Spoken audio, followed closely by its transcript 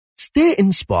Stay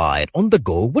inspired on the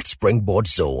go with Springboard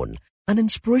Zone, an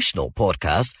inspirational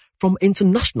podcast from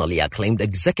internationally acclaimed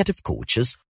executive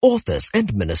coaches, authors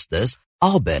and ministers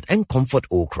Albert and Comfort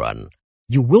Okran.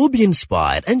 You will be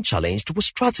inspired and challenged with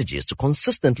strategies to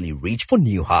consistently reach for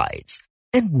new heights.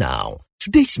 And now,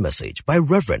 today's message by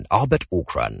Reverend Albert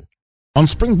Okran. On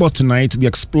Springboard tonight, we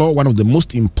explore one of the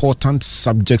most important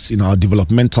subjects in our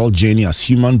developmental journey as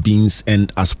human beings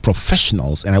and as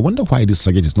professionals. And I wonder why this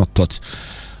subject is not taught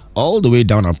all the way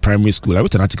down at primary school. I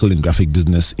wrote an article in Graphic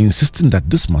Business insisting that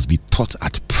this must be taught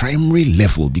at primary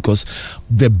level, because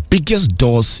the biggest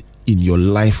doors in your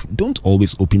life don't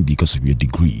always open because of your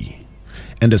degree.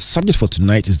 And the subject for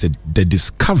tonight is the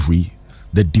discovery,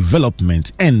 the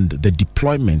development, and the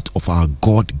deployment of our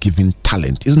God-given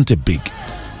talent. Isn't it big?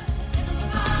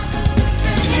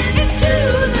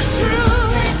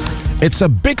 It's a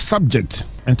big subject,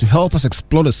 and to help us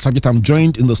explore the subject, I'm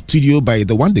joined in the studio by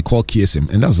the one they call KSM,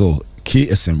 and that's all.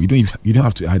 KSM. You don't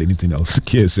have to add anything else.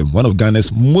 KSM, one of Ghana's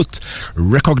most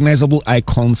recognizable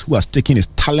icons who has taken his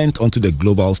talent onto the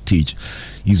global stage.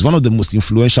 He's one of the most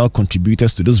influential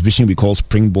contributors to this vision we call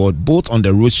Springboard, both on the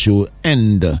Roadshow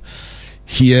and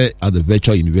here at the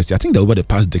Virtual University. I think that over the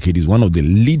past decade is one of the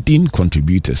leading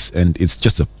contributors, and it's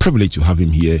just a privilege to have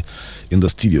him here in the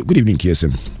studio. Good evening,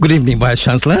 KSM. Good evening, Vice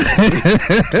Chancellor.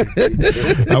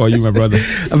 How are you, my brother?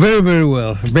 Very, very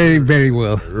well. Very, very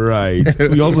well. Right.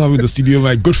 We also have in the studio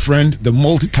my good friend, the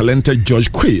multi-talented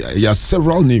George Quay. He has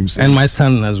several names. And my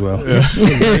son as well.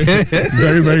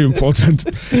 Very, very important.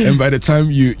 And by the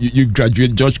time you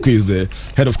graduate, George Quay is the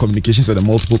head of communications at the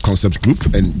Multiple Concepts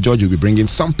Group, and George will be bringing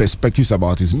some perspectives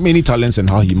about his many talents and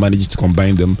how he managed to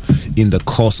combine them in the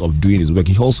course of doing his work.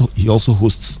 He also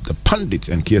hosts the Pundit,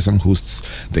 and KSM hosts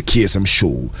the KSM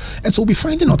Show. And so we'll be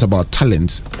finding out about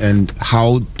talent and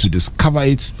how to discover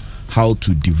it, how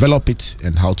to develop it,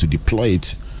 and how to deploy it,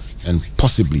 and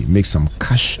possibly make some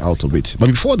cash out of it. But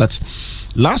before that,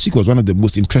 last week was one of the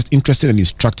most interesting and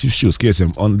instructive shows,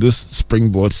 KSM, on this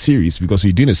Springboard series, because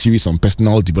we're doing a series on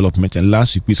personal development, and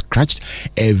last week we scratched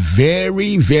a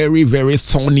very, very, very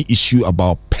thorny issue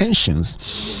about pensions.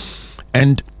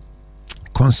 And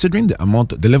considering the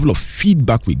level of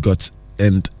feedback we got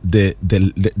and the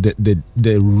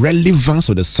relevance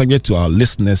of the subject to our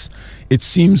listeners, it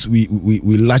seems we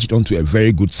latched onto a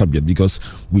very good subject, because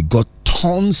we got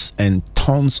tons and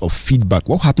tons of feedback.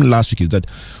 What happened last week is that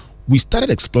we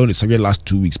started exploring the subject last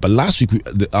 2 weeks, but last week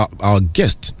our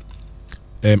guest,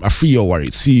 Afri Yowari,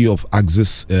 CEO of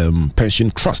Axis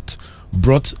Pension Trust,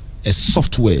 brought a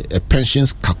software, a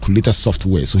pensions calculator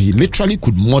software. So he literally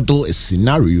could model a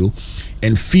scenario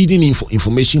and feed in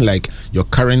information like your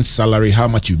current salary, how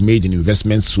much you've made in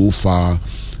investments so far,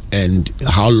 and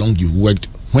how long you've worked,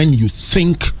 when you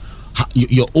think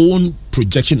your own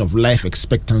projection of life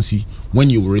expectancy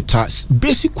when you retire.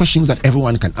 Basic questions that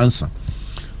everyone can answer.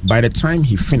 By the time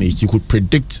he finished, he could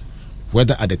predict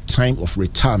whether at the time of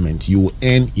retirement you will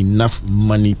earn enough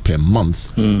money per month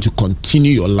to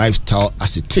continue your lifestyle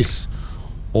as it is.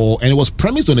 And it was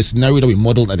premised on a scenario that we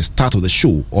modeled at the start of the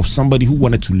show of somebody who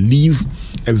wanted to leave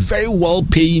a very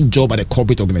well-paying job at a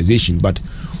corporate organization, but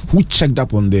who checked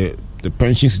up on the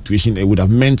pension situation. It would have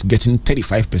meant getting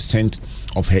 35%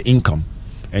 of her income,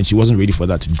 and she wasn't ready for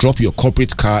that. Drop your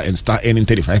corporate car and start earning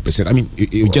 35%. I mean,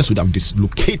 it just would have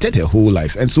dislocated her whole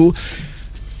life. And so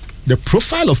the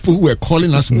profile of people who were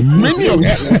calling us, many of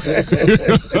them,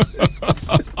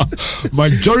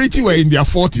 majority were in their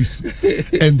 40s,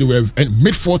 and they were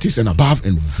mid-40s and above,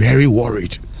 and very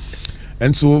worried.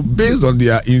 And so, based on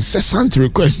their incessant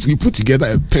requests, we put together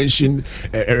a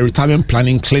retirement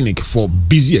planning clinic for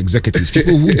busy executives,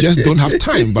 people who just don't have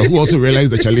time, but who also realize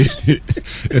that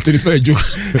it's not a joke.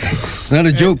 It's not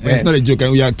a joke, man. It's not a joke,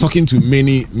 and we are talking to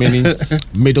many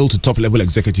middle to top level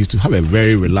executives to have a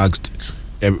very relaxed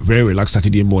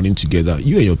Saturday morning together.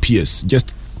 You and your peers,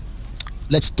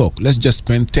 let's talk. Let's just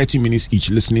spend 30 minutes each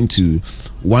listening to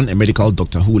a medical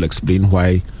doctor who will explain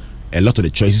why a lot of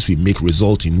the choices we make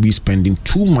result in we spending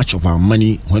too much of our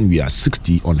money when we are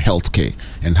 60 on healthcare,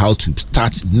 and how to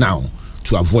start now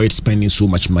to avoid spending so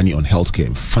much money on healthcare.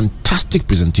 Fantastic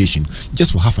presentation,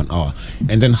 just for half an hour.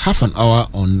 And then half an hour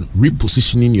on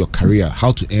repositioning your career,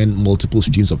 how to earn multiple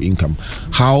streams of income,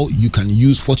 how you can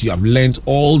use what you have learned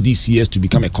all these years to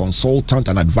become a consultant,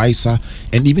 an advisor,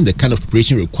 and even the kind of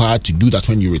preparation required to do that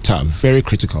when you retire. Very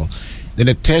critical. Then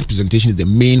the third presentation is the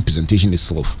main presentation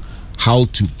itself, how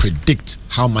to predict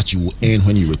how much you will earn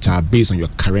when you retire based on your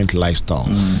current lifestyle.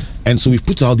 And so we've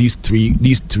put out these three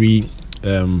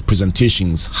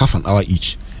presentations, half an hour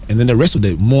each, and then the rest of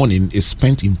the morning is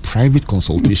spent in private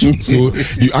consultation. So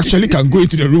you actually can go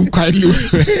into the room quietly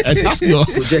and ask your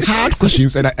hard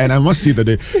questions, and I must say that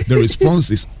the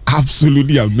response is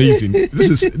absolutely amazing.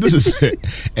 This is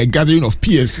a gathering of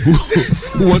peers who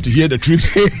want to hear the truth.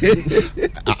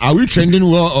 Are we trending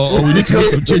well, or we need to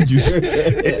make some changes?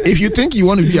 If you think you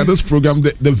want to be at this program,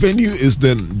 the venue is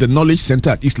the Knowledge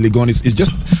Center at East Legon. It's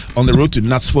just on the road to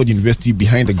Knatsford University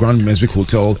behind the Grand Meswick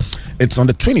Hotel. It's on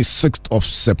the 26th of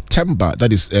September.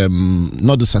 That is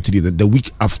not the Saturday, the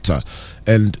week after.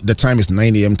 And the time is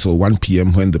 9 a.m. till 1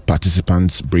 p.m. when the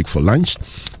participants break for lunch.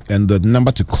 And the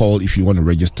number to call if you want to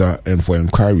register and for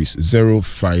inquiries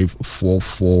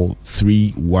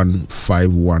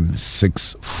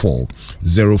 0544315164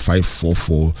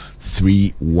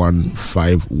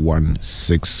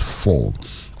 0544315164.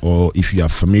 Or if you are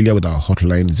familiar with our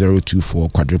hotline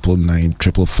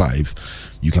 024-999-555,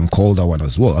 you can call that one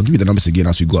as well. I'll give you the numbers again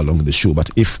as we go along with the show. But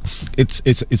if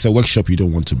it's a workshop you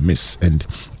don't want to miss, and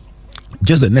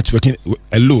just the networking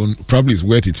alone probably is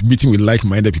worth it, meeting with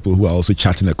like-minded people who are also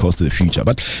charting a course to the future.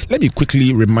 But let me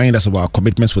quickly remind us of our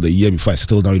commitments for the year before I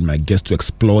settle down with my guest to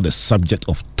explore the subject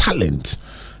of talent.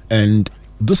 And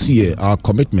this year, our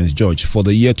commitments, George, for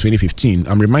the year 2015,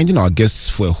 I'm reminding our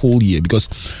guests for a whole year, because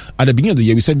at the beginning of the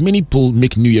year, we said many people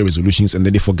make New Year resolutions and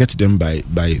then they forget them by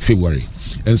February.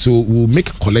 And so we'll make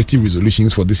collective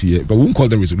resolutions for this year, but we won't call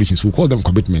them resolutions, we'll call them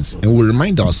commitments. And we'll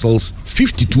remind ourselves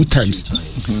 52 times,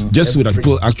 just so that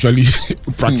people actually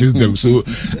practice them. So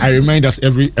I remind us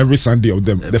every Sunday of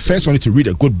them. The first one is to read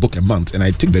a good book a month, and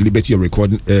I take the liberty of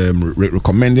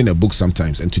recommending a book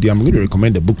sometimes. And today I'm going to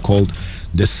recommend a book called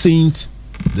The Saint,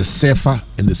 The Surfer,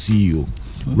 and the CEO,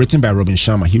 written by Robin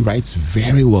Sharma. He writes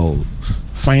very well.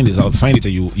 Find it out. Find it,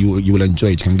 and you will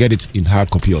enjoy it. You can get it in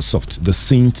hard copy or soft. The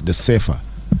Saint, The Surfer,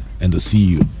 and the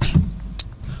CEO.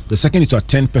 The second is to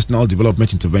attend personal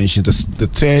development interventions. The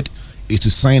third is to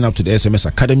sign up to the SMS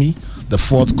Academy. The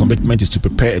fourth commitment is to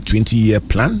prepare a 20-year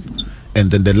plan. And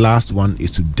then the last one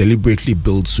is to deliberately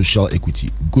build social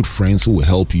equity. Good friends who will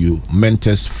help you,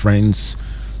 mentors, friends,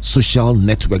 social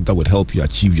network that would help you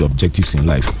achieve your objectives in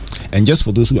life. And just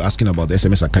for those who are asking about the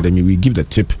SMS Academy, we give the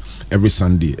tip every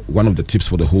Sunday, one of the tips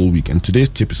for the whole week. And today's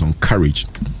tip is on courage.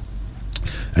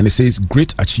 And it says,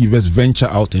 great achievers venture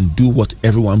out and do what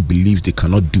everyone believes they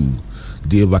cannot do.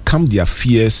 They overcome their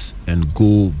fears and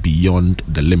go beyond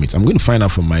the limits. I'm going to find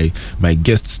out from my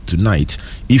guests tonight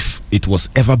if it was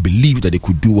ever believed that they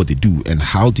could do what they do, and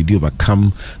how did they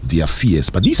overcome their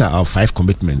fears. But these are our 5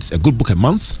 commitments: a good book a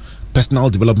month, personal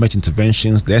development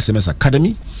interventions, the SMS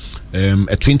Academy,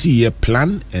 a 20-year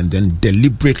plan, and then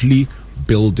deliberately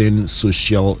building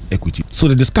social equity. So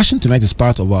the discussion tonight is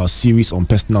part of our series on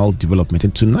personal development,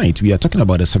 and tonight we are talking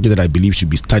about a subject that I believe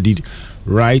should be studied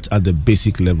right at the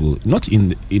basic level, not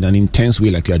in an intense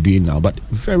way like we are doing now, but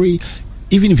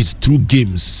even if it's through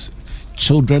games.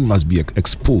 Children must be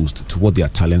exposed to what their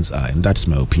talents are, and that's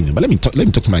my opinion. But let me talk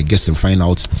to my guests and find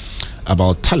out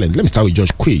about talent. Let me start with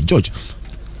George Quay. George,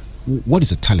 what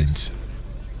is a talent,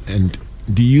 and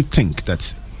do you think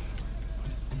that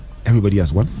everybody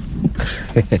has one?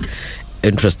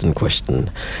 Interesting question.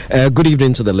 Good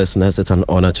evening to the listeners. It's an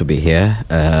honor to be here.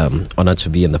 Honor to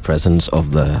be in the presence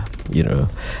of the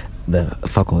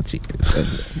faculty.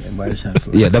 Vice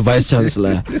Chancellor. Yeah, the Vice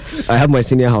Chancellor. I have my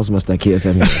senior housemaster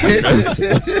KSM.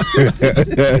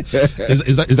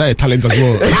 Is that a talent as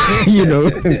well?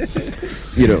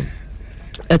 you know.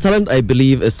 A talent, I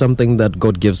believe, is something that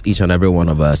God gives each and every one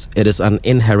of us. It is an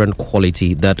inherent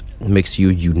quality that makes you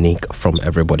unique from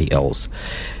everybody else.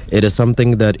 It is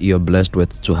something that you're blessed with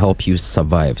to help you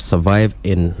survive.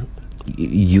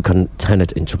 You can turn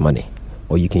it into money,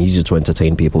 or you can use it to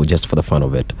entertain people just for the fun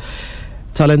of it.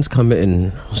 Talents come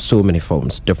in so many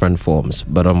forms, different forms.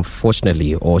 But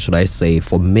unfortunately, or should I say,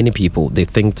 for many people, they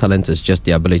think talent is just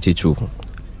the ability to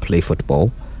play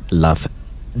football, laugh.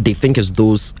 They think it's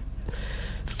those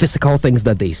physical things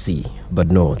that they see, but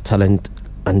no, talent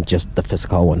and just the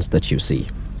physical ones that you see.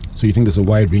 So you think there's a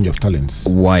wide range of talents?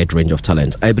 Wide range of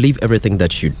talents. I believe everything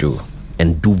that you do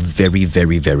and do very,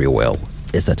 very, very well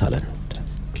is a talent.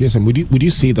 KSM, would you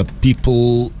say that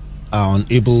people are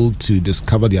unable to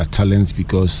discover their talents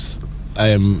because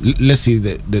let's say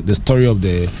the story of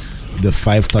the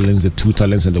 5 talents, the 2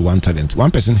 talents, and the 1 talent. One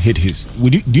person hid his.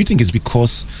 Do you think it's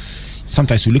because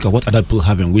sometimes we look at what other people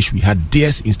have and wish we had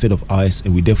theirs instead of ours,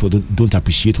 and we therefore don't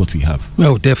appreciate what we have?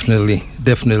 Well, definitely.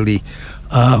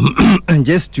 And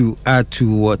just to add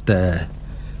to what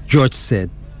George said,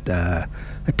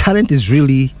 talent is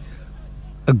really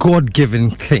a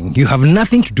God-given thing. You have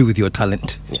nothing to do with your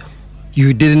talent. Yeah.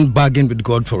 You didn't bargain with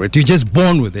God for it. You're just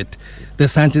born with it. The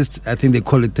scientists, I think they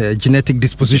call it genetic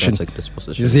disposition. Genetic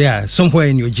disposition. Yeah, somewhere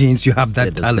in your genes you have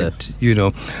that talent. You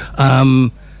know.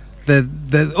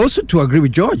 Also, to agree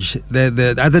with George,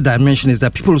 the other dimension is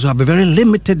that people also have a very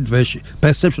limited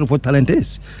perception of what talent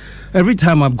is. Every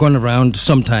time I've gone around,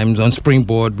 sometimes on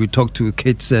Springboard, we talk to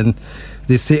kids and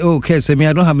they say, "Oh, okay, so me,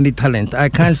 I don't have any talent. I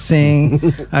can't sing,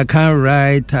 I can't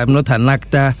write, I'm not an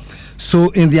actor."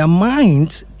 So in their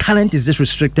minds, talent is just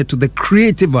restricted to the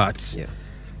creative arts,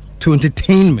 to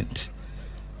entertainment,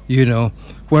 you know.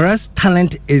 Whereas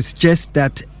talent is just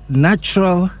that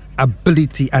natural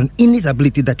ability and innate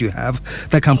ability that you have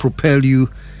that can propel you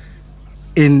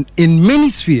in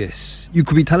many spheres. You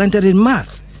could be talented in math,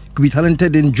 you could be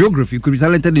talented in geography, you could be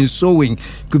talented in sewing,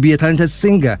 you could be a talented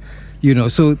singer, you know.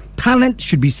 So talent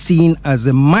should be seen as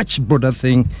a much broader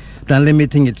thing than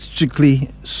limiting it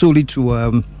strictly solely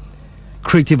to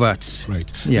creative arts.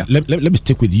 Right. Yeah. Let me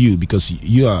stick with you, because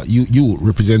you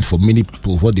represent for many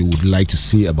people what they would like to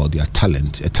say about their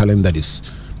talent, a talent that is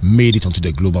made it onto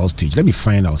the global stage. Let me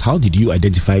find out, how did you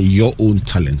identify your own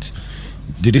talent?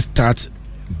 Did it start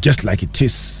just like it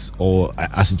is, or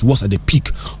as it was at the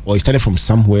peak, or it started from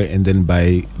somewhere and then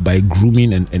by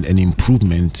grooming and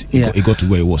improvement it got to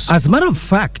where it was? As a matter of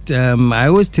fact, I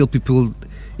always tell people,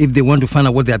 if they want to find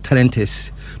out what their talent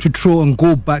is, to try and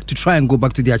go back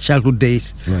to their childhood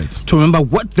days, right, to remember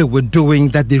what they were doing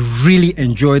that they really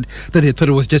enjoyed, that they thought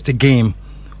it was just a game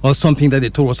or something that they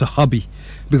thought was a hobby.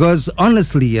 Because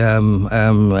honestly,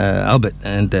 Albert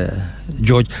and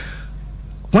George,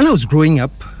 when I was growing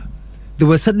up, there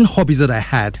were certain hobbies that I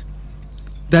had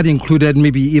that included,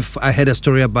 maybe if I had a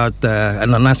story about an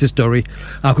Anansi story,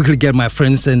 I'll quickly get my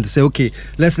friends and say, okay,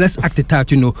 let's act it out,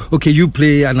 you know. Okay, you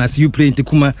play Anansi, you play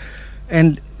Ntikuma,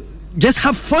 and just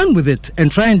have fun with it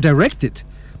and try and direct it.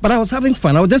 But I was having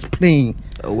fun. I was just playing.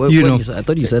 You know. I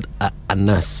thought you said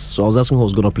Anas, so I was asking who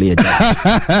was going to play a jazz.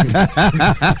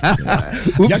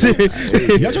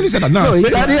 You actually said Anas. No,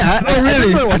 really? I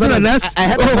said Anas. I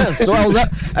had Anas, so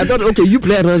I thought, okay, you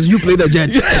play Anas, you play the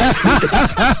judge.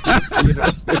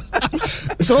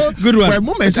 So good one. For a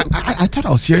moment, I thought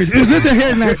I was hearing. Is it the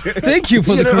hair? Thank you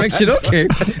for the correction. Okay.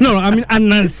 No, I mean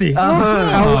Anansi.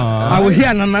 I will hear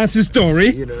an Anansi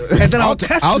story, and then I'll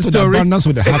test the story. Abundance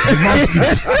with the heart.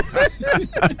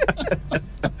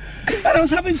 And I was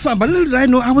having fun, but little did I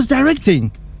know I was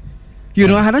directing. You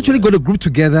know, I had actually got a group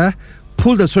together,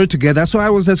 pulled the story together, so I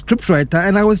was a scriptwriter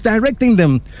and I was directing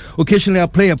them. Occasionally I'll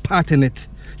play a part in it,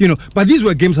 you know, but these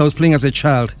were games I was playing as a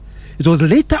child. It was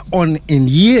later on in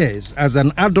years, as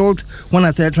an adult, when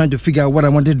I started trying to figure out what I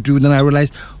wanted to do, then I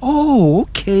realized, oh,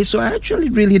 okay, so I actually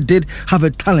really did have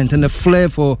a talent and a flair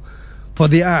for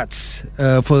the arts,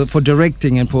 for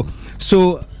directing and for...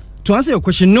 So, to answer your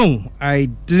question, no, I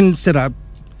didn't set up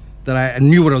that I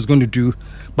knew what I was going to do.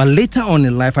 But later on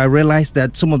in life, I realized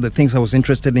that some of the things I was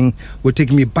interested in were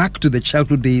taking me back to the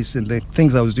childhood days and the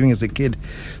things I was doing as a kid.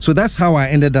 So that's how I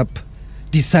ended up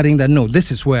deciding that, no, this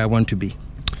is where I want to be.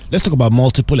 Let's talk about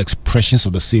multiple expressions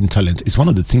of the same talent. It's one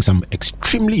of the things I'm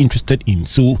extremely interested in.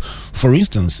 So, for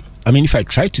instance, I mean, if I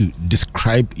try to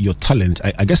describe your talent,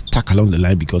 I guess tack along the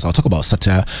line, because I'll talk about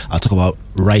satire, I'll talk about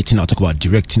writing, I'll talk about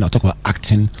directing, I'll talk about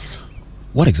acting.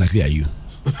 What exactly are you?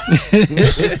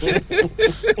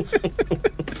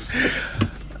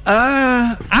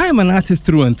 I am an artist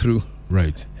through and through.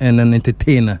 Right. And an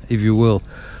entertainer, if you will.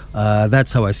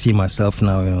 That's how I see myself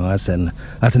now, you know, as an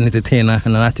entertainer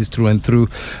and an artist through and through.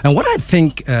 And what I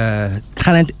think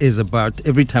talent is about,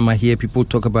 every time I hear people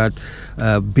talk about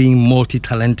being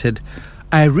multi-talented,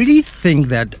 I really think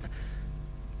that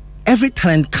every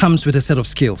talent comes with a set of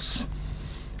skills,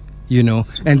 you know,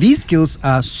 and these skills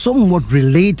are somewhat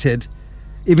related,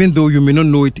 even though you may not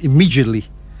know it immediately.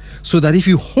 So that if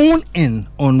you hone in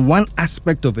on one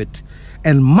aspect of it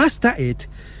and master it,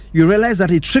 you realize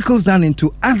that it trickles down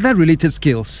into other related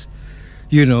skills,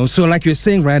 you know. So like you're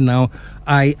saying right now,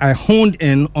 I honed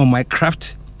in on my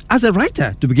craft as a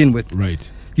writer to begin with. Right.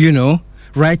 You know,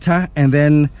 writer, and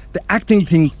then the acting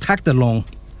thing tagged along,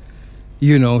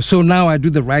 you know. So now I do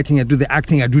the writing, I do the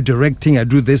acting, I do directing, I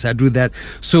do this, I do that.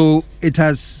 So it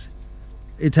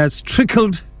has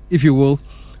trickled, if you will.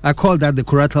 I call that the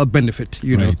collateral benefit,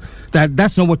 you know.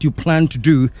 That's not what you plan to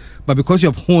do, but because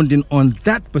you have honed in on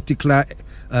that particular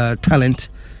talent,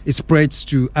 it spreads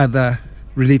to other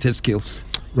related skills.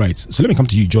 Right. So let me come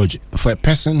to you, George. For a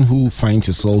person who finds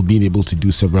yourself being able to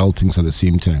do several things at the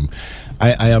same time,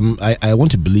 I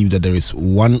want to believe that there is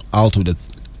one out of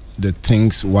the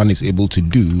things one is able to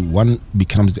do, one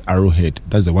becomes the arrowhead.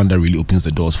 That's the one that really opens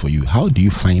the doors for you. How do you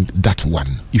find that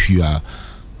one if you are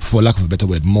for lack of a better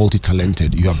word,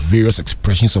 multi-talented. You have various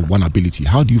expressions of one ability.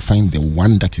 How do you find the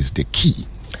one that is the key?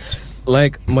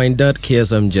 Like my dad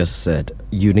KSM just said,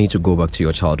 you need to go back to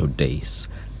your childhood days.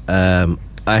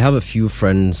 I have a few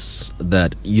friends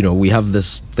that, we have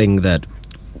this thing that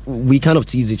we kind of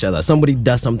tease each other. Somebody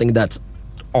does something that's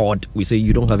odd, we say,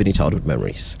 you don't have any childhood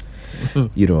memories.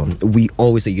 We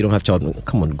always say, you don't have childhood.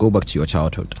 Come on, go back to your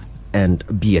childhood and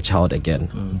be a child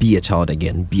again. Be a child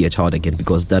again. Be a child again,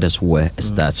 because that is where it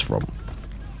starts from.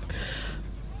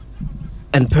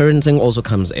 And parenting also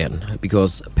comes in,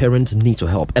 because parents need to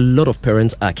help. A lot of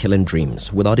parents are killing dreams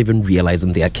without even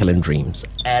realizing they are killing dreams.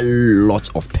 A lot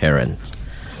of parents.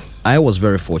 I was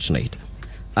very fortunate.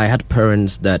 I had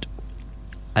parents that,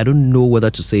 I don't know whether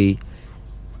to say,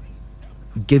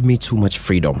 give me too much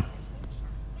freedom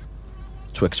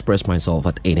to express myself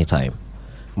at any time.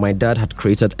 My dad had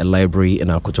created a library in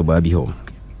our Kotobabi home,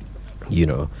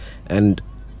 and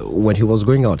when he was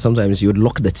going out, sometimes he would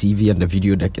lock the TV and the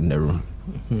video deck in the room,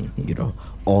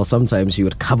 or sometimes he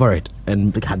would cover it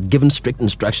and had given strict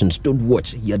instructions, don't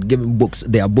watch. He had given books,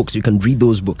 there are books, you can read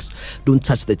those books, don't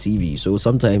touch the TV. So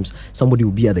sometimes somebody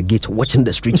will be at the gate watching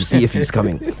the street to see if he's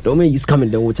coming. The moment he's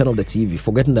coming, then we'll turn off the TV,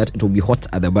 forgetting that it will be hot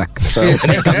at the back. So when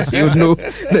he comes, you would know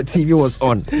the TV was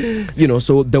on.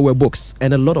 So there were books,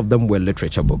 and a lot of them were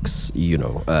literature books,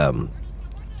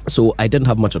 So I didn't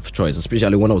have much of a choice,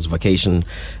 especially when I was vacation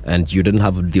and you didn't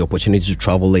have the opportunity to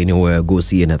travel anywhere, go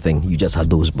see anything. You just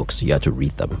had those books. You had to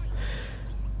read them.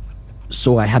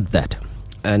 So I had that.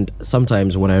 And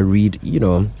sometimes when I read,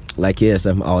 like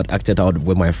ASM, I would act it out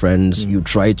with my friends. You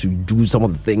try to do some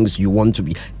of the things. You want to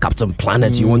be Captain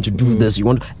Planet. You want to do this. You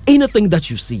want anything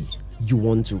that you see. You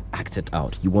want to act it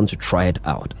out. You want to try it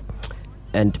out.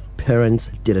 And parents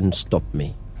didn't stop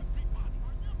me.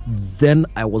 Then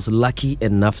I was lucky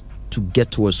enough to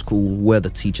get to a school where the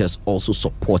teachers also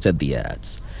supported the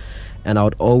arts. And I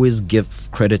would always give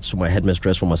credit to my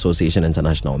headmistress from Association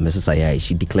International, Mrs. Ayai.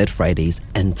 She declared Fridays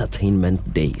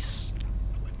entertainment days.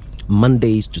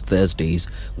 Mondays to Thursdays,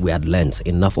 we had learnt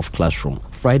enough of classroom.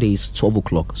 Fridays, 12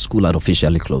 o'clock, school had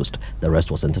officially closed. The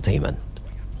rest was entertainment.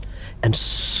 And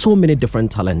so many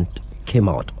different talent came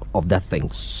out of that thing.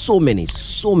 So many.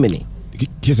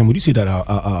 Jason, would you say that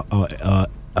our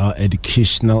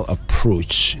educational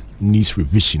approach needs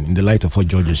revision in the light of what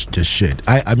George just shared?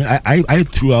 I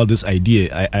threw out this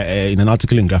idea in an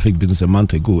article in Graphic Business a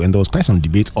month ago, and there was quite some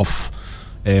debate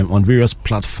on various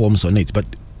platforms on it. But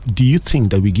do you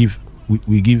think that we give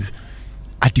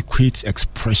adequate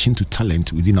expression to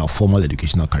talent within our formal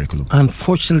educational curriculum?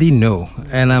 Unfortunately, no.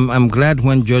 And I'm glad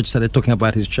when George started talking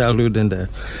about his childhood, and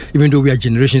even though we are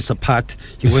generations apart,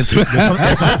 he went through.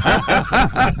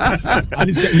 And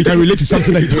you can relate to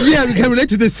something like that. Yeah, we can relate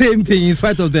to the same thing in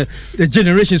spite of the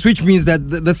generations, which means that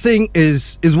the thing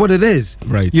is what it is.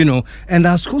 Right. And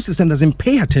our school system doesn't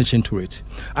pay attention to it.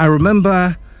 I don't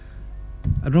remember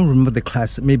the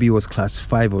class, maybe it was class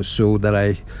 5 or so, that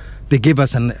they gave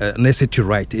us an essay to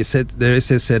write. The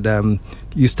essay said,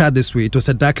 you start this way. It was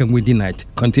a dark and windy night.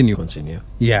 Continue.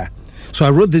 Yeah. So I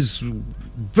wrote this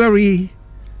very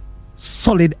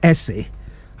solid essay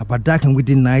about dark and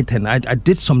windy night, and I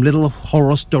did some little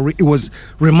horror story. It was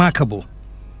remarkable.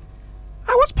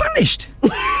 I was punished.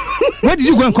 Where did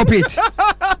you go and copy it?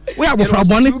 Where are we from?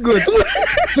 Too good.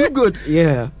 Too good.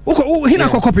 Yeah. Yeah.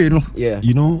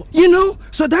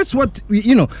 So that's what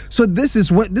So this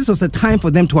was the time for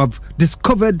them to have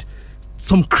discovered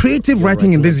some creative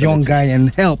writing in this young guy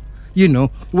and help. It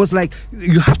was like,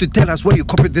 you have to tell us where you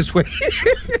copied this way.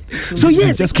 So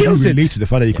yes, just it kills it. Relate to the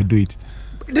fact that you could do it.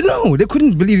 No, they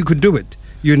couldn't believe you could do it.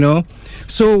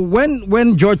 So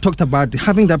when George talked about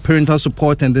having that parental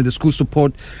support and then the school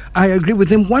support, I agree with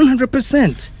him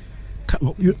 100%.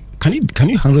 Can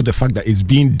you handle the fact that it's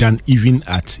being done even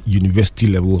at university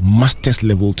level, master's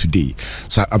level today?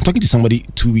 So I'm talking to somebody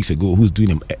 2 weeks ago who's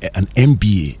doing an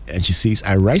MBA, and she says,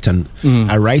 I write an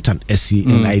essay,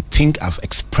 and I think I've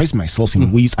expressed myself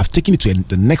in ways, I've taken it to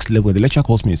the next level. The lecturer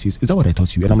calls me and says, is that what I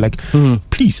taught you? And I'm like,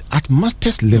 please, at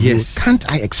master's level, can't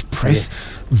I express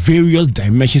various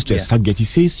dimensions to a subject?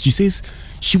 She says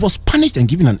she was punished and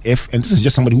given an F, and this is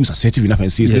just somebody who's assertive enough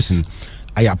and says, listen,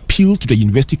 I appealed to the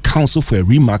university council for a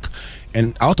remark,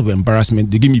 and out of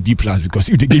embarrassment, they gave me B+ because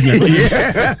if they gave me an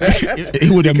A, it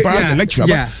would embarrass the lecturer.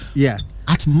 Yeah.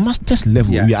 At master's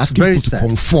level, we are asking people to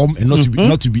conform and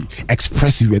not to be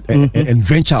expressive and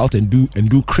venture out and do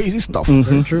crazy stuff.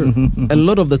 Very true. A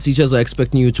lot of the teachers are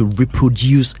expecting you to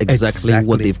reproduce exactly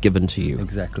what they've given to you.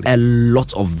 Exactly. A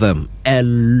lot of them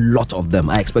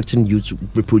are expecting you to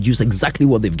reproduce exactly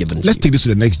what they've given to you. Let's take this to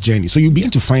the next journey. So you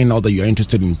begin to find out that you're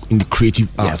interested in the creative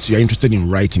arts, you're interested in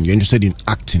writing, you're interested in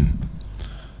acting.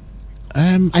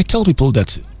 I tell people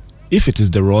that if it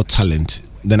is the raw talent,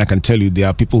 then I can tell you there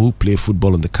are people who play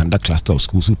football in the Kanda cluster of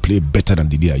schools who play better than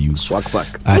the DIU. Swag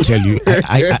back. I tell you,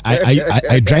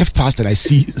 I drive past and I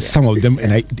see some of them,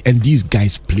 and these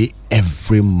guys play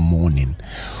every morning.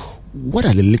 What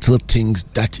are the little things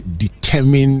that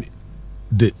determine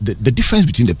the difference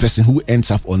between the person who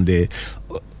ends up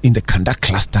in the Kanda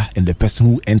cluster and the person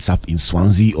who ends up in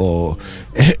Swansea or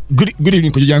good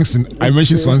evening, Kojo Jackson. I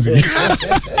mentioned Swansea.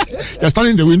 You're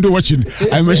standing in the window watching.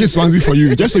 I mentioned Swansea for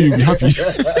you just so you'll be happy.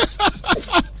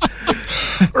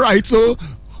 Right, so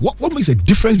what makes a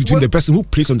difference between the person who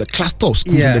plays on the cluster of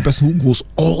schools and the person who goes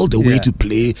all the way to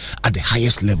play at the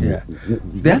highest level?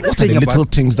 What are the little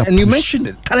things that and you mentioned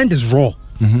it, talent is raw.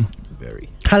 Very.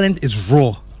 Talent is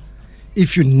raw.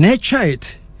 If you nurture it,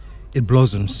 it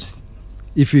blossoms.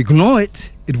 If you ignore it,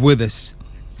 it withers.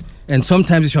 And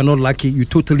sometimes if you're not lucky, you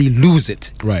totally lose it.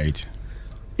 Right.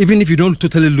 Even if you don't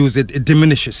totally lose it, it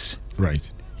diminishes. Right.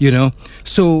 You know?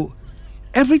 So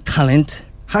every talent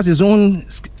has its own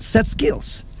set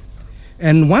skills.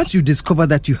 And once you discover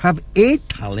that you have a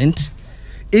talent,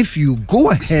 if you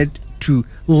go ahead to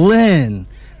learn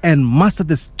and master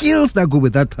the skills that go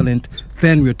with that talent,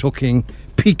 then we're talking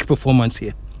peak performance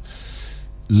here.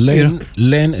 Learn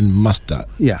and master.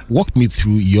 Yeah. Walk me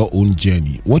through your own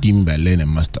journey. What do you mean by learn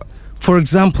and master? For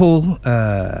example,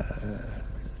 I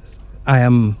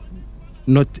am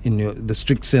not, in the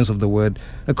strict sense of the word,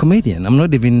 a comedian. I'm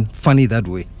not even funny that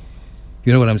way.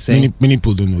 You know what I'm saying? Many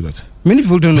people don't know that. Many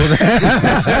people don't know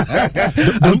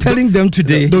that. I'm telling them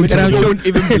today. Don't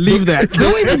even believe that.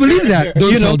 Don't even believe that.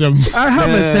 Don't tell them. I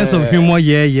have a sense of humor,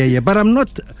 yeah. But I'm not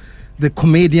the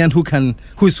comedian who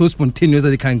is so spontaneous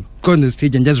that he can go on the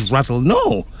stage and just rattle.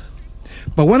 No.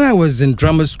 But when I was in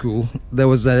drama school, there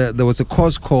was a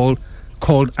course called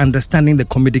Understanding the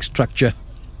Comedic Structure,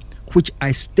 which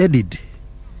I studied.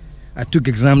 I took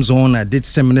exams on, I did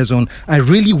seminars on, I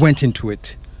really went into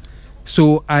it.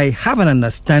 So I have an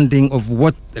understanding of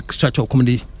what the structure of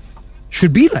comedy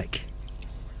should be like.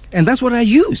 And that's what I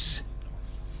use.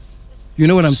 You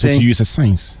know what I'm saying? So you use a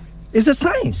science. It's a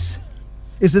science.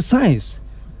 It's a science.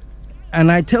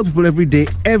 And I tell people every day,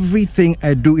 everything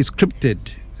I do is scripted.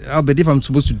 Albeit if I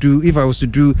was to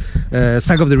do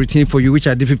Saga of the Routine for you, which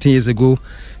I did 15 years ago,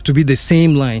 to be the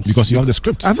same lines. Because you have the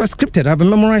script. I've scripted, I've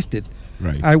memorized it.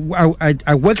 Right.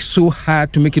 I work so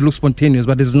hard to make it look spontaneous,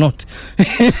 but it's not.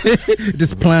 It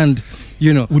is planned,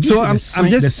 you know. Would you so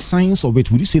say the science of it,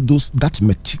 would you say that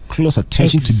meticulous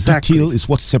attention to detail is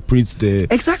what separates the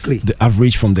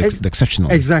average from the exceptional?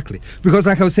 Exactly. Because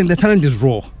like I was saying, the talent is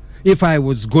raw. If I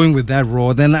was going with that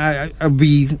raw, then I'll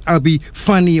be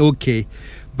funny, okay.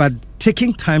 But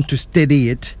taking time to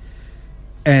study it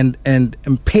and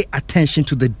pay attention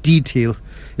to the detail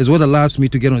is what allows me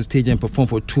to get on stage and perform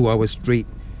for 2 hours straight.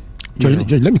 George,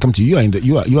 let me come to you.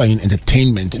 You are in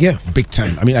entertainment, big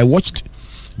time. I mean, I watched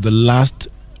the last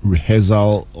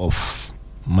rehearsal of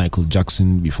Michael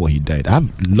Jackson before he died. I have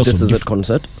lots of This is a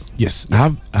concert? Yes,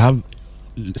 I have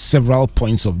several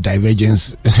points of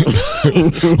divergence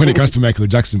when it comes to Michael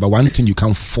Jackson, but one thing you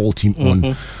can't fault him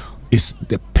on is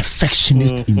the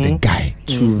perfectionist in the guy.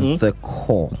 To the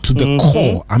core. To the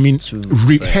core. I mean,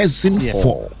 rehearsing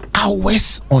for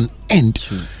hours on end.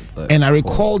 And I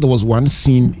recall there was one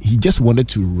scene, he just wanted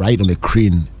to ride on a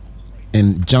crane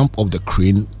and jump off the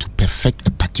crane to perfect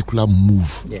a particular move.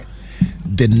 Yeah.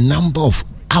 The number of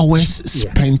hours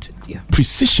spent,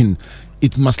 precision,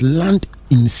 it must land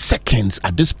in seconds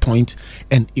at this point,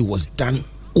 and it was done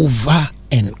over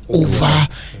and over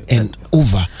and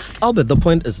over. Albert, the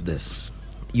point is this.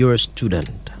 You're a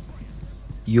student.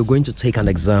 You're going to take an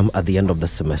exam at the end of the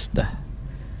semester.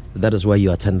 That is why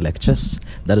you attend lectures.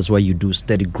 That is why you do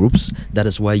study groups. That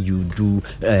is why you do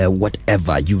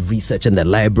whatever. You research in the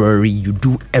library. You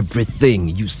do everything.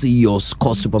 You see your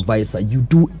course supervisor. You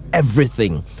do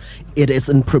everything. It is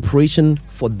in preparation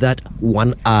for that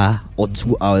 1 hour or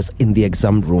 2 hours in the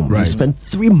exam room. Right. You spend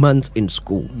 3 months in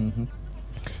school.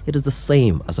 It is the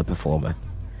same as a performer.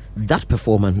 That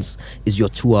performance is your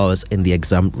 2 hours in the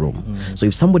exam room. So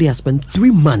if somebody has spent 3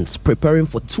 months preparing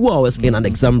for 2 hours in an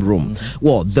exam room,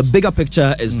 well, the bigger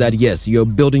picture is that yes, you're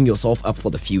building yourself up for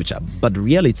the future. But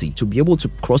reality, to be able to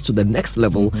cross to the next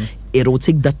level, it will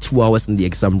take that 2 hours in the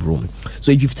exam room.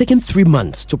 So if you've taken 3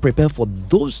 months to prepare for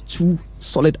those 2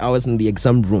 solid hours in the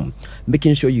exam room,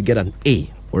 making sure you get an A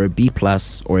or a B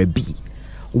plus or a B,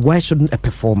 why shouldn't a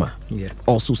performer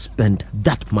also spend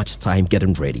that much time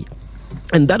getting ready?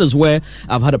 And that is where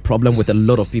I've had a problem with a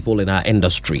lot of people in our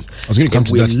industry. I was going to come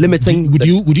to that. Limiting. Would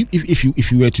you,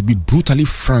 if you were to be brutally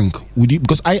frank, would you?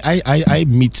 Because I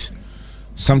meet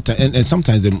Sometimes, and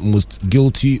sometimes the most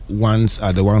guilty ones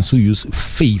are the ones who use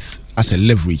faith as a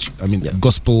leverage. I mean,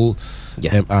 gospel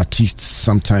artists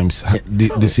sometimes they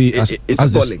say as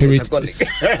the spirit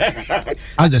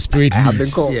as the spirit leads.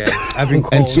 I've been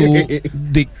called. And so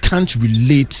they can't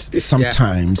relate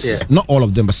sometimes. Not all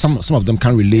of them, but some of them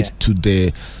can relate to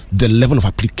the level of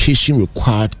application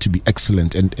required to be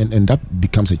excellent, and that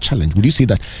becomes a challenge. Would you say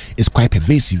that it's quite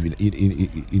pervasive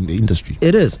in the industry?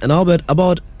 It is. And Albert,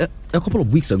 about a couple of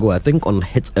weeks ago, I think on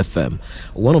Hits FM,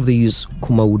 one of these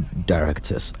Kumawood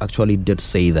directors actually did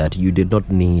say that you did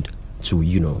not need to,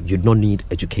 you did not need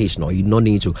education, or you did not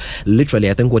need to, literally,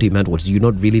 I think what he meant was you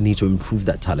not really need to improve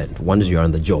that talent. Once you're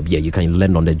on the job, you can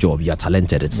learn on the job, you're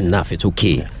talented, it's enough, it's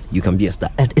okay. You can be a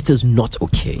star. And it is not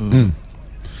okay.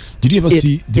 Did you ever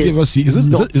see? Is it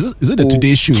the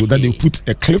Today Show that they put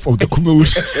a clip of the Kumawood?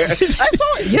 I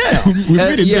saw it. Yeah, we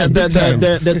made it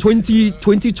the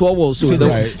 2012 or so,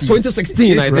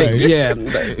 2016, I think. Yeah,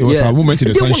 it was a moment in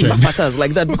the sunshine. They won't laugh at us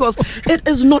like that because it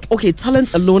is not okay.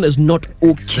 Talent alone is not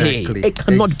okay. It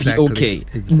cannot be okay.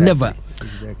 Never.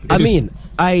 I mean,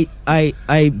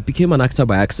 I became an actor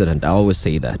by accident. I always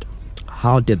say that.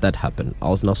 How did that happen? I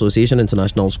was in Association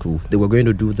International School. They were going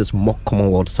to do this mock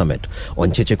Commonwealth Summit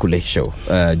on Cheche Kule show,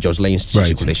 George Lane's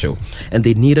Cheche Kule show. And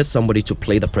they needed somebody to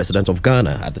play the president of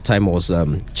Ghana. At the time it was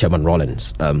Chairman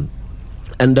Rawlings.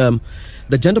 The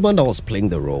gentleman that was playing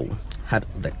the role had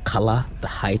the color, the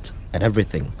height, and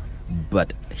everything.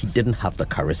 But he didn't have the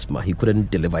charisma. He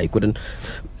couldn't deliver. He couldn't...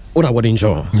 He didn't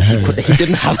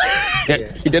have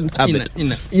he didn't have it.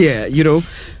 Yeah,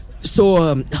 So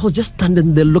I was just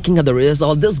standing there looking at the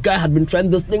result. This guy had been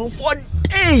trying this thing for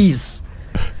days.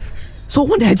 So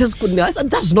one day I just couldn't. I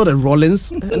said, that's not a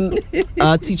Rawlings. And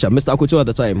our teacher, Mr. Akucho at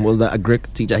the time, was a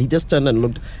Greek teacher. He just turned and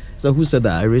looked. So who said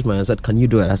that? I raised my hand and said, can you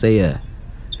do it? I said, yeah.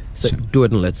 He said, do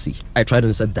it and let's see. I tried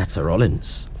and said, that's a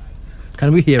Rawlings.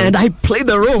 Can we hear it? And I played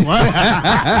the role.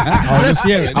 I'll just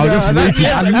hear it. I'll just wait here.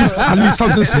 At least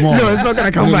something small. No, it's not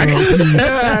going to come back.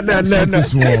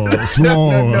 No.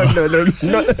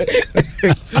 Small.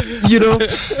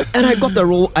 And I got the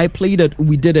role. I played it.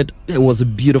 We did it. It was a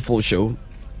beautiful show.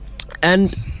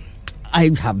 And I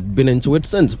have been into it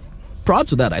since. Prior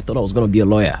to that, I thought I was going to be a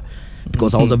lawyer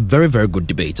because I was a very, very good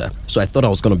debater. So I thought I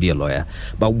was going to be a lawyer.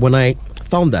 But when I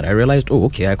found that, I realized,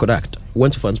 okay, I could act.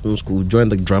 Went to Fans Film School,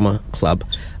 joined the drama club,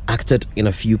 acted in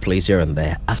a few plays here and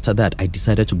there. After that, I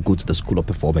decided to go to the School of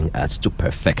Performing Arts to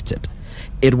perfect it.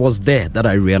 It was there that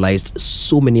I realized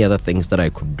so many other things that I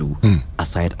could do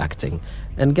aside acting.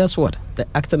 And guess what? The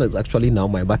acting is actually now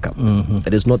my backup.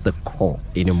 It is not the core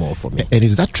anymore for me. And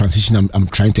it's that transition I'm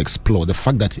trying to explore. The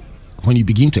fact that when you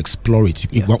begin to explore it,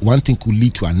 one thing could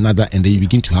lead to another, and then you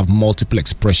begin to have multiple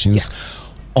expressions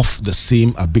of the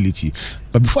same ability.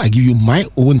 But before I give you my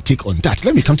own take on that,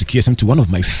 let me come to KSM, to one of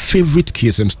my favorite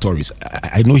KSM stories.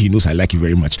 I know he knows I like it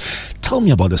very much. Tell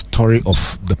me about the story of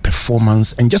the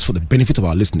performance, and just for the benefit of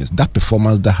our listeners, that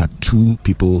performance that had 2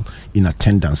 people in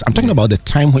attendance. I'm talking about the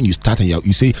time when you start and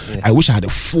you say, I wish I had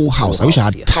a full house. I wish I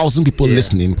had 1,000 people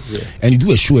listening. And you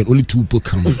do a show and only 2 people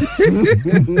come.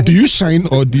 Do you shine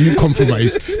or do you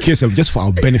compromise? KSM, just for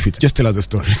our benefit, just tell us the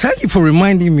story. Thank you for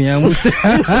reminding me.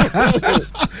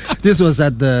 This was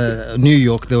at the New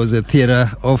York. There was a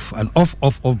theater off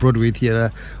Broadway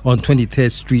theater on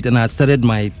 23rd Street, and I had started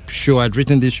my show. I'd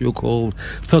written this show called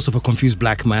Thoughts of a Confused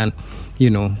Black Man.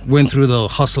 Went through the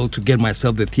hustle to get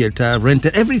myself the theater,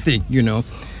 rented everything,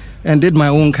 and did my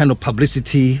own kind of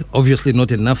publicity. Obviously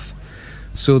not enough.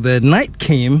 So the night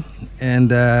came, and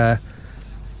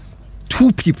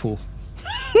 2 people.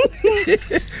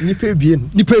 Nipe bien.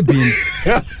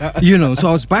 So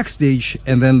I was backstage,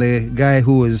 and then the guy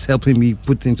who was helping me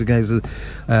put things together said,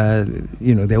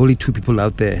 there are only 2 people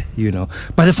out there,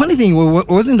 But the funny thing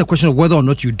wasn't the question of whether or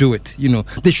not you do it,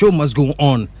 The show must go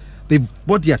on. They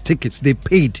bought their tickets, they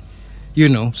paid,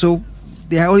 So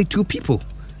there are only 2 people,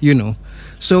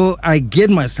 So I geared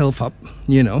myself up,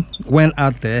 went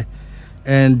out there.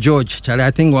 And George, Charlie,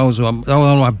 I think that was one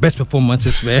of my best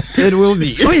performances, man. It will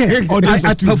be. Oh yeah,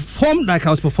 I performed like I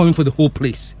was performing for the whole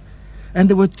place, and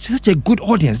they were such a good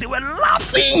audience. They were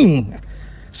laughing,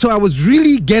 so I was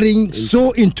really getting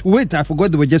so into it. I forgot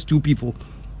there were just 2 people,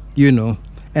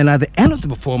 And at the end of the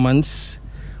performance,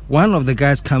 one of the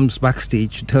guys comes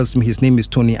backstage, tells me his name is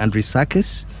Tony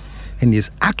Andrisakis, and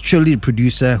he's actually a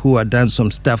producer who had done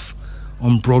some stuff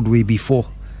on Broadway before.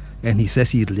 And he says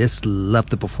he just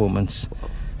loved the performance,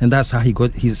 and that's how he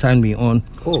signed me on.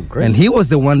 Oh, great! And he was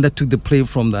the one that took the play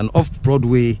from an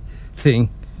off-Broadway thing,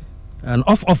 an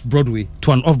off-Broadway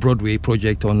to an off-Broadway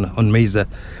project on Mesa.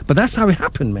 But that's how it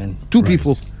happened, man. 2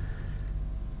 people.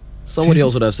 Somebody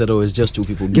else would have said, "Oh, it's just two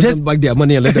people. Give them back their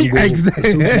money and let them go."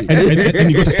 Exactly.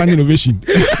 and you got a standing ovation.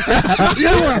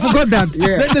 I forgot that.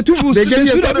 Yeah. The two people they gave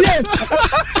you. Yes.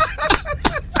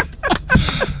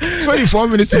 24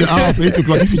 minutes to the hour of 8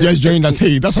 o'clock. If you just joined us,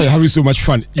 hey, that's why you're having so much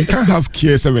fun. You can't have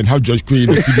KSM and have George Quay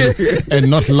in the studio and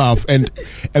not laugh. And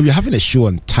we're having a show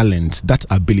on talent, that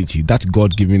ability, that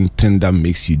God-given thing that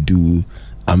makes you do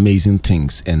amazing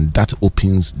things, and that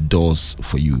opens doors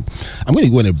for you. I'm going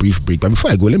to go on a brief break, but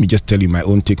before I go, let me just tell you my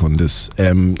own take on this.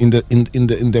 In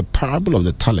the parable of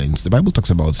the talents, the Bible talks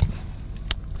about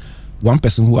one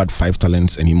person who had 5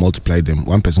 talents and he multiplied them,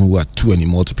 one person who had 2 and he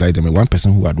multiplied them, and one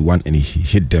person who had 1 and he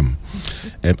hid them.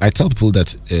 I tell people that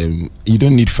you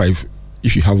don't need 5.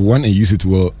 If you have 1 and use it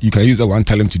well, you can use that 1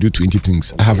 talent to do 20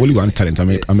 things. I have only 1 talent.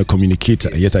 I'm a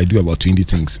communicator, yet I do about 20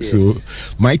 things. Yes. So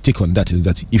my take on that is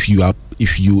that if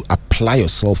you apply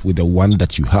yourself with the 1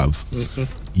 that you have,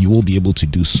 you will be able to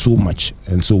do so much.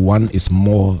 And so 1 is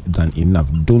more than enough.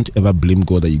 Don't ever blame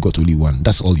God that you got only 1.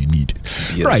 That's all you need.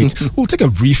 Yes. Right. We'll take a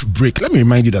brief break. Let me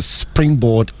remind you that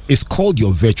Springboard is called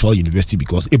your virtual university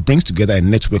because it brings together a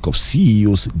network of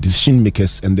CEOs, decision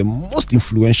makers, and the most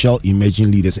influential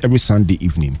emerging leaders every Sunday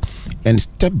evening. And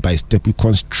step by step, we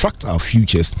construct our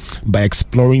futures by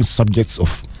exploring subjects of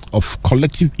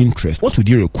collective interest. What would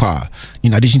you require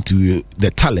in addition to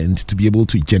the talent to be able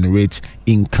to generate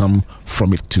income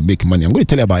from it to make money? I'm going to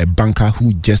tell you about a banker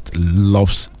who just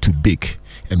loves to bake,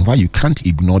 and why you can't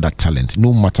ignore that talent,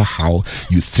 no matter how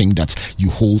you think that you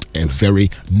hold a very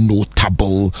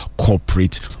notable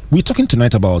corporate. We're talking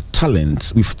tonight about talent.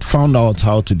 We've found out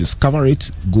how to discover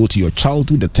it. Go to your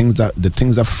childhood, the things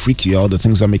that freak you out, the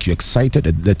things that make you excited,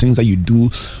 the things that you do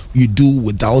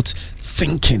without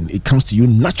thinking. It comes to you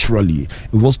naturally.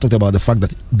 We've also talked about the fact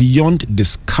that beyond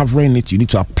discovering it, you need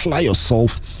to apply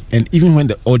yourself, and even when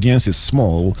the audience is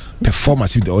small, perform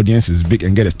as if the audience is big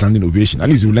and get a standing ovation. At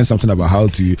least you learn something about how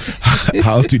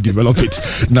to develop it.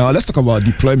 Now let's talk about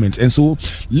deployment. And so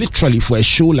literally for a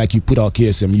show like you put out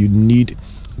KSM, you need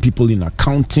people in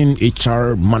accounting,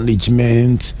 HR,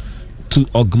 management, to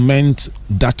augment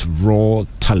that raw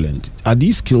talent. Are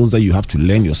these skills that you have to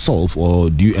learn yourself, or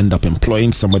do you end up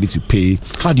employing somebody to pay?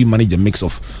 How do you manage the mix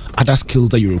of other skills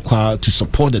that you require to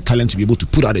support the talent to be able to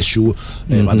put out a show at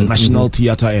the National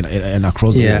Theatre and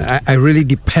across the world? I really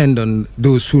depend on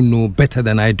those who know better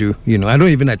than I do. I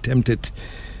don't even attempt it.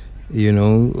 We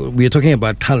are talking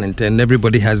about talent, and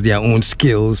everybody has their own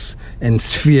skills and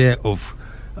sphere of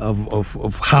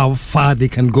how far they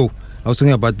can go. I was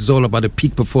talking about, it's all about the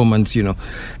peak performance,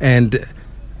 and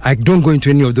I don't go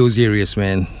into any of those areas,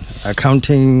 man.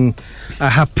 Accounting, I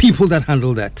have people that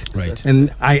handle that. Right. And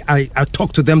I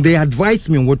talk to them. They advise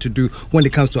me on what to do when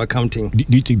it comes to accounting. Do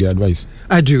you take their advice?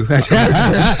 I do.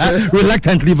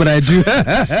 Reluctantly, but I do.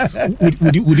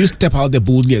 Would you step out there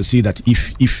boldly and say that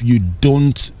if you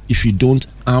don't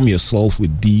arm yourself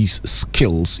with these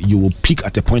skills, you will peak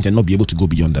at a point and not be able to go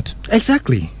beyond that?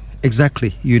 Exactly.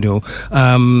 There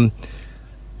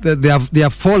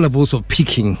are 4 levels of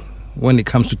peaking when it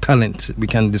comes to talent. We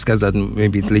can discuss that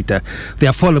maybe later. There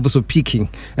are 4 levels of peaking,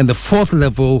 and the 4th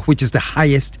level, which is the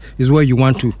highest, is where you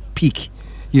want to peak.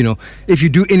 If you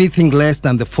do anything less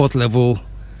than the 4th level,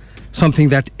 something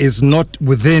that is not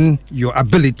within your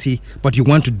ability, but you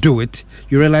want to do it,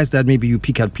 you realize that maybe you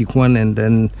peak at peak 1 and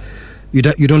then you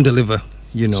don't deliver.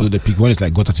 So the peak 1 is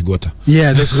like gota to gota.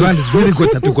 Yeah, the one is really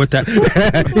gota to gota.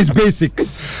 It's basics,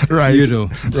 right?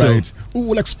 Right.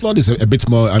 We'll explore this a bit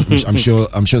more. I'm sure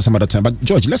some other time. But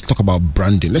George, let's talk about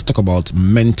branding. Let's talk about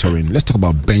mentoring. Let's talk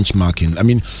about benchmarking. I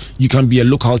mean, you can be a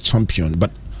local champion,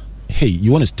 but hey, you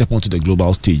want to step onto the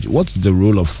global stage. What's the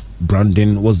role of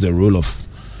branding? What's the role of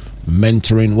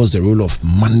mentoring? What's the role of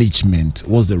management?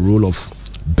 What's the role of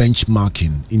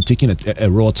benchmarking in taking a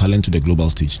raw talent to the global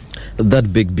stage?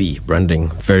 That big B, branding,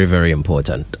 very, very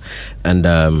important. And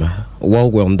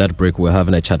while we're on that break, we're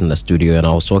having a chat in the studio, and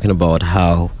I was talking about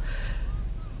how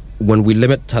when we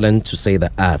limit talent to, say,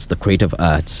 the arts, the creative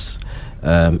arts,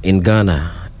 in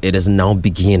Ghana, it is now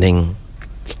beginning.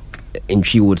 And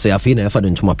she would say, I feel never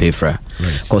into my pay for.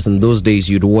 Because in those days,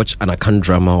 you'd watch an Akan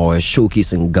drama or a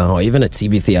showcase in Ghana or even a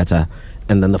TV theater,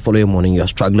 and then the following morning you're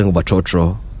struggling with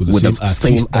Chotro with the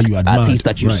same artist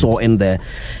that you saw in there.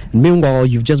 Meanwhile,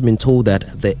 you've just been told that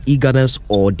the eagerness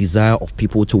or desire of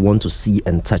people to want to see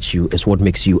and touch you is what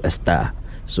makes you a star.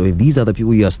 So if these are the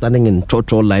people you are standing in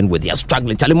Chotro line with, you're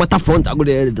struggling, Chalimata front,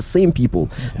 the same people,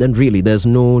 then really there's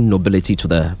no nobility to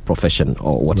the profession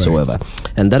or whatsoever.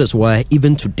 And that is why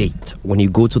even to date, when you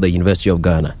go to the University of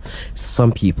Ghana,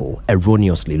 some people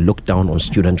erroneously look down on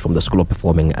students from the School of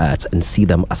Performing Arts and see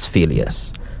them as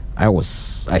failures.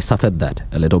 I suffered that,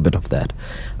 a little bit of that.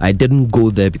 I didn't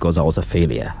go there because I was a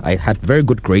failure. I had very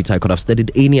good grades. I could have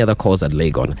studied any other course at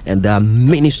Legon. And there are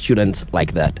many students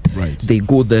like that. Right. They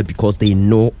go there because they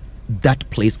know that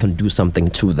place can do something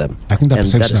to them. I think that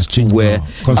perception has changed where now,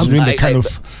 considering the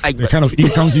kind of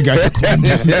incomes you guys are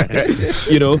commanding.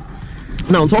 You know.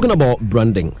 Now, talking about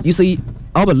branding, you see,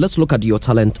 Albert, let's look at your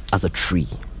talent as a tree.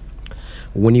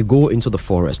 When you go into the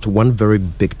forest, one very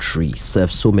big tree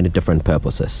serves so many different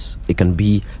purposes. It can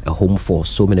be a home for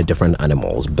so many different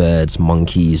animals, birds,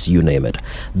 monkeys, you name it.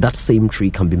 That same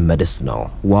tree can be medicinal,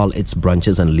 while its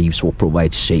branches and leaves will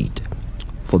provide shade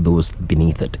for those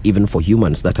beneath it, even for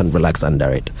humans that can relax under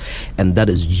it. And that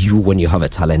is you when you have a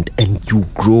talent and you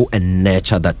grow and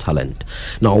nurture that talent.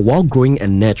 Now, while growing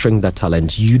and nurturing that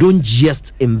talent, you don't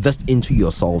just invest into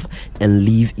yourself and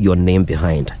leave your name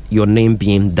behind. Your name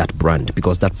being that brand,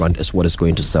 because that brand is what is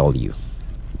going to sell you.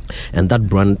 And that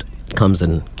brand comes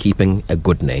in keeping a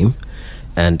good name.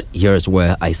 And here's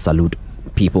where I salute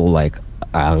people like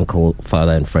our uncle,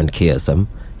 father, and friend KSM.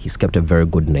 He's kept a very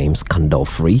good name, scandal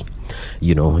free.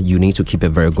 You know, you need to keep a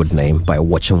very good name by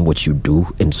watching what you do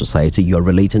in society. You're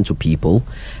relating to people.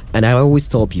 And I always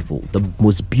tell people, the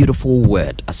most beautiful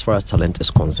word as far as talent is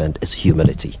concerned is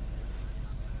humility.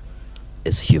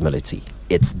 It's humility.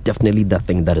 It's definitely the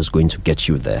thing that is going to get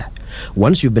you there.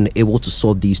 Once you've been able to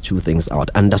sort these two things out,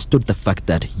 understood the fact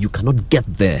that you cannot get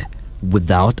there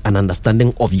without an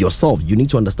understanding of yourself. You need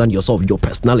to understand yourself, your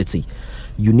personality.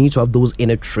 You need to have those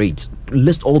inner traits.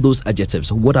 List all those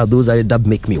adjectives. What are those that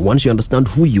make me? Once you understand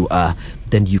who you are,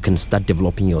 then you can start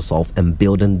developing yourself and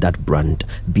building that brand,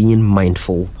 being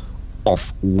mindful of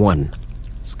one,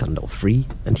 scandal-free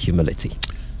and humility.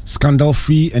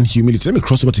 Scandal-free and humility. Let me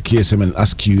cross over to KSM and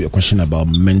ask you a question about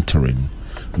mentoring.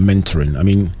 I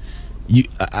mean,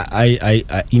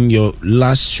 in your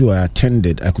last show I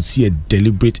attended, I could see a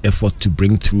deliberate effort to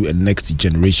bring through a next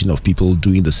generation of people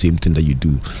doing the same thing that you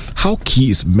do. How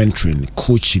key is mentoring,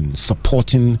 coaching,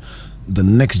 supporting the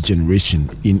next generation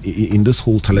in this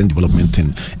whole talent development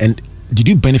thing? And did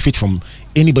you benefit from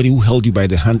anybody who held you by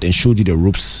the hand and showed you the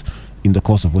ropes in the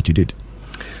course of what you did?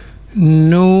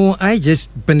 No, I just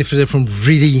benefited from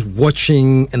really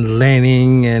watching and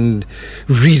learning and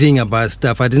reading about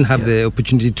stuff. I didn't have the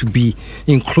opportunity to be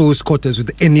in close quarters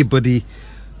with anybody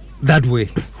that way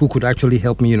who could actually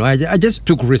help me. You know, I just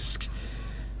took risks.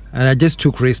 And I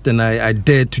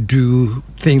dared to do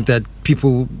things that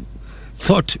people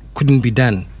thought couldn't be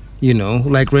done. You know,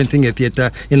 like renting a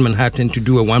theater in Manhattan to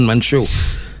do a one-man show.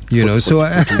 You know, so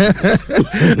I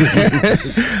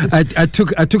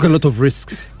took a lot of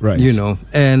risks, right? You know,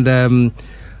 and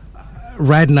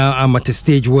right now I'm at a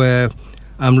stage where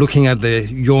I'm looking at the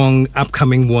young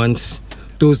upcoming ones,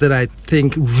 those that I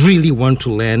think really want to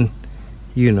learn,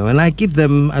 you know, and I give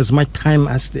them as much time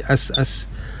as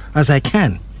I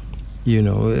can. You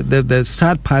know, the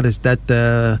sad part is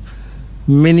that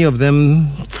many of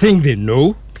them think they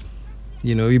know.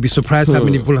 You know, you'd be surprised how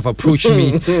many people have approached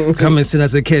me, come and sit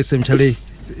as a case and Charlie,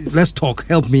 let's talk,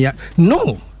 help me.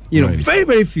 No, you know, very,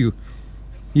 very few.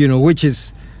 You know, which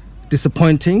is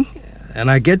disappointing. And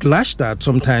I get lashed at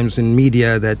sometimes in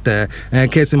media that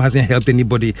KSM hasn't helped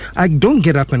anybody. I don't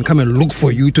get up and come and look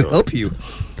for you to help you.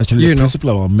 Actually, the principle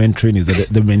of our mentoring is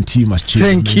that the mentee must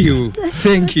change.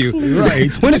 Thank you. Right.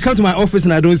 When I come to my office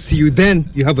and I don't see you, then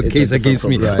you have a case against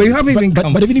me. Right. But you haven't even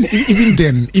come. But even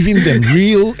then,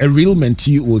 a real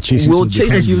mentee will chase you. Will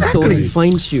chase you till he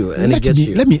finds you and he gets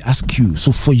you. Let me ask you.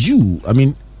 So for you, I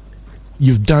mean,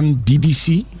 you've done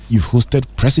BBC, you've hosted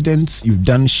presidents, you've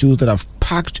done shows that have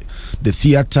packed the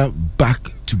theater back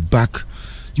to back.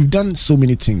 You've done so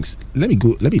many things. Let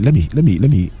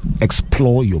me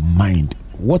explore your mind.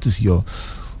 What is it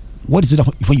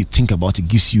when you think about it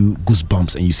gives you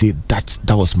goosebumps and you say that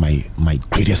was my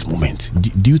greatest moment?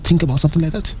 Do you think about something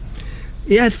like that?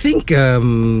 Yeah, I think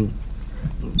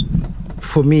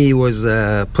for me it was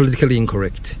politically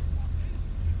incorrect.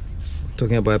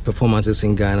 Talking about performances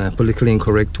in Ghana, politically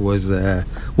incorrect was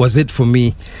it for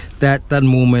me. That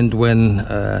moment when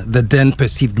the then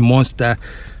perceived monster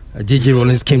J.J.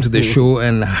 Rollins came to the show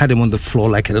and had him on the floor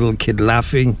like a little kid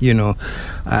laughing. You know,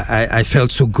 I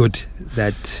felt so good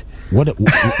that. What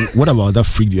about that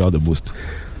freaked you out the most?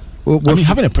 I mean,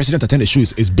 having a president attend a show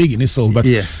is big in itself, but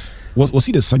yeah. Was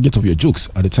he the subject of your jokes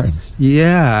at the time?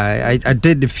 Yeah, I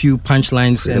did a few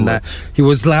punchlines and he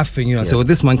was laughing. You know, so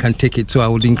this man can take it, so I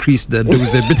would increase the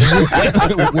dose a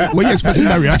bit. Were you expecting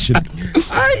that reaction?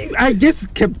 I just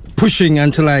kept pushing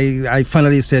until I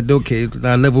finally said, okay,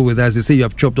 level with us. They say you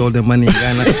have chopped all the money in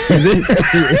Ghana.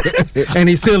 And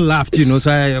he still laughed, you know,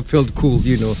 so I felt cool,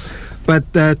 you know.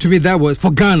 But to me, that was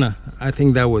for Ghana. I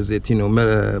think that was it.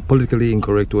 Politically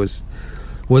incorrect was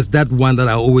that one that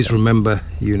I always remember.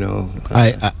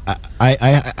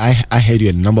 I heard you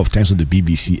a number of times on the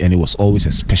BBC, and it was always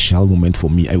a special moment for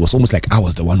me. It was almost like I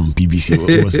was the one on BBC.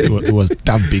 It was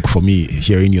that big for me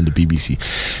hearing you on the BBC.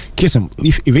 KSM,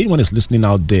 if anyone is listening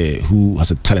out there who has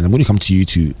a talent, I'm going to come to you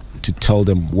to tell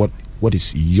them what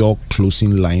is your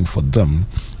closing line for them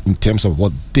in terms of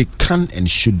what they can and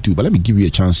should do. But let me give you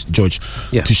a chance, George,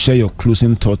 to share your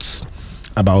closing thoughts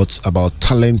about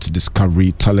talent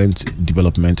discovery, talent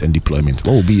development and deployment.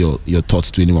 What will be your thoughts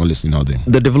to anyone listening out there?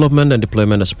 The development and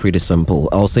deployment is pretty simple.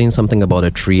 I was saying something about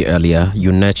a tree earlier.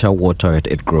 You nurture, water it,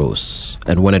 it grows.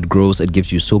 And when it grows, it gives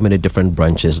you so many different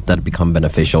branches that become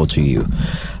beneficial to you.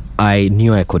 I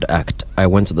knew I could act. I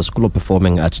went to the School of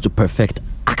Performing Arts to perfect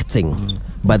acting.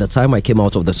 By the time I came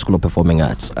out of the School of Performing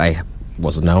Arts, I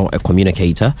was now a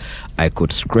communicator. I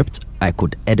could script, I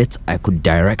could edit, I could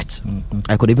direct,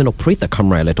 I could even operate the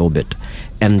camera a little bit.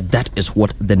 And that is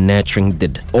what the nurturing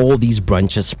did. All these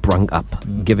branches sprung up,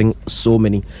 giving so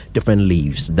many different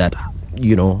leaves that,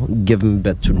 giving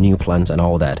birth to new plants and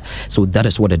all that. So that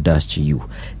is what it does to you.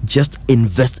 Just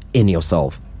invest in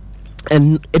yourself.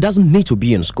 And it doesn't need to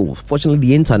be in school. Fortunately,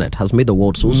 the internet has made the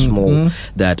world so small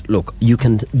that, look, you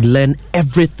can learn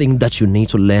everything that you need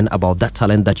to learn about that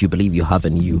talent that you believe you have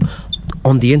in you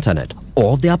on the internet.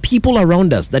 Or there are people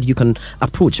around us that you can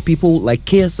approach, people like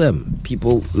KSM,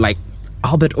 people like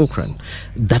Albert Ocran,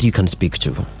 that you can speak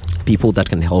to, people that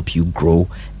can help you grow,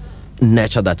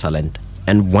 nurture that talent.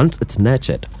 And once it's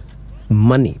nurtured,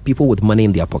 people with money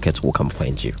in their pockets will come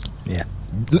find you. Yeah.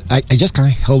 I just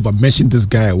can't help but mention this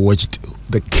guy I watched,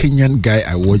 the Kenyan guy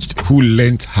I watched, who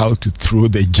learned how to throw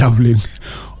the javelin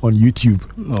on YouTube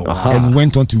and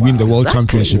went on to win the world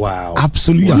championship. Wow.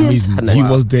 Absolutely amazing. He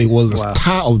was the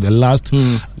star of the last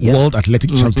World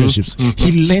Athletic Championships.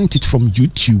 He learned it from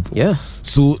YouTube. Yeah.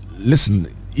 So listen,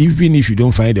 even if you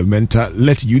don't find a mentor,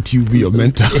 let YouTube be your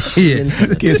mentor.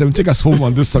 Okay, so take us home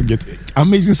on this subject.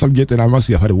 Amazing subject, and I must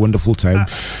say I've had a wonderful time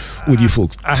with you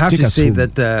folks. I have to say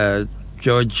that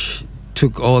George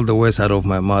took all the words out of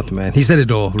my mouth, man. He said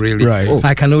it all, really. Right.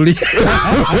 I can only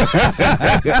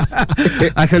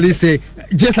I can only say,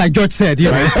 just like George said,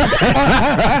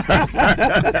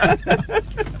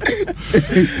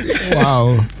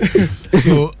 Wow.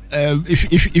 So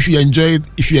if you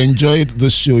enjoyed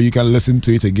this show, you can listen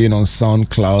to it again on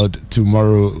SoundCloud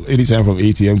tomorrow, anytime from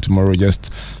 8 a.m. tomorrow.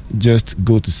 Just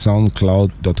go to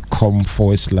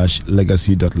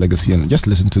soundcloud.com/legacy.legacy and just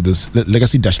listen to this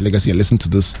legacy and listen to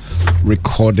this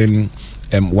recording.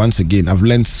 Once again, I've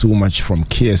learned so much from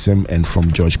KSM and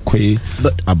from George Quay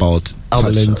about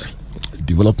talent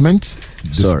development,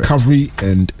 discovery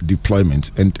and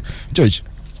deployment. And George,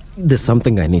 there's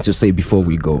something I need to say before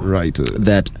we go. Right.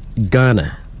 That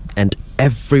Ghana and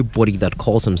everybody that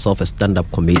calls himself a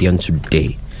stand-up comedian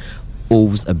today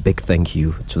owes a big thank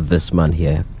you to this man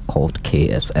here called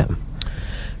KSM,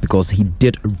 because he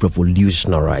did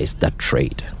revolutionize that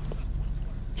trade.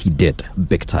 He did,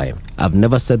 big time. I've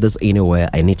never said this anywhere.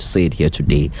 I need to say it here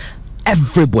today.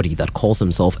 Everybody that calls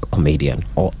himself a comedian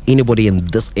or anybody in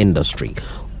this industry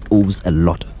owes a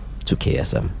lot to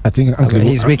KSM. I think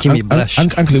he's making me blush.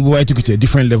 Uncle Ibu, I took it to a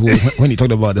different level when he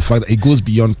talked about the fact that it goes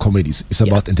beyond comedies. It's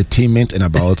about entertainment and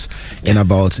about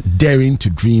daring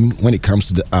to dream when it comes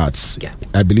to the arts. Yeah.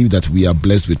 I believe that we are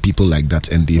blessed with people like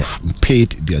that, and they've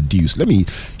paid their dues. Let me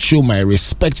show my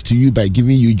respect to you by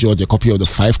giving you, George, a copy of the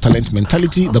 5 Talent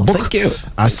Mentality, the book. Thank you.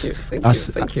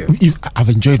 Thank you. I've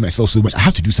enjoyed myself so much. I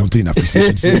have to do something in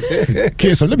appreciation.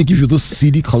 Okay, so let me give you this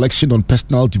CD collection on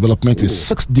personal development with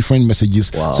 6 different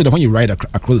messages. Wow. So that when you ride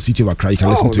across the city of Accra, you can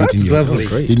listen to it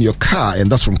in your car.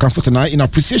 And that's from Comfort and I, in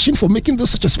appreciation for making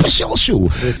this such a special show.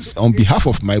 On behalf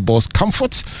of my boss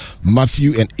Comfort,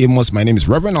 Matthew and Amos, my name is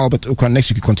Reverend Albert Ocran. Next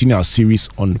week we continue our series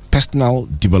on personal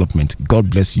development. God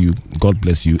bless you,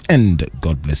 and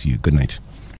God bless you. Good night.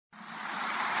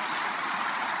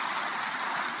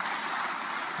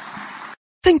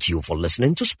 Thank you for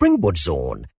listening to Springboard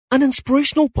Zone, an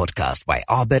inspirational podcast by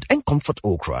Albert and Comfort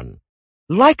Ocran.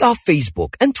 Like our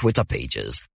Facebook and Twitter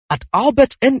pages at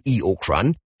Albert N.E.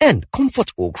 Ocran and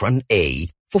Comfort Ocran A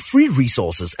for free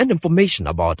resources and information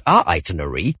about our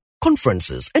itinerary,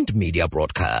 conferences, and media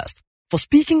broadcast. For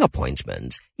speaking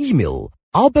appointments, email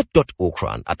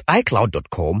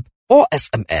albert.ocran@icloud.com or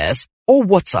SMS or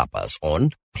WhatsApp us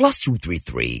on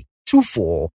 +233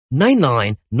 24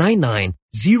 99 99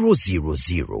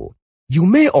 000. You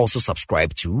may also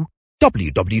subscribe to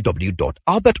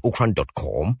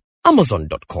www.albertocran.com,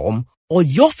 Amazon.com, or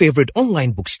your favorite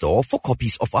online bookstore for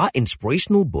copies of our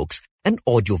inspirational books and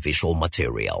audiovisual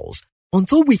materials.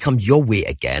 Until we come your way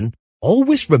again,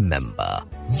 always remember,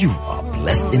 you are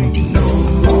blessed indeed.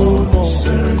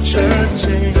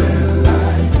 Searching,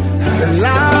 the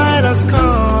light has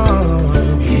come.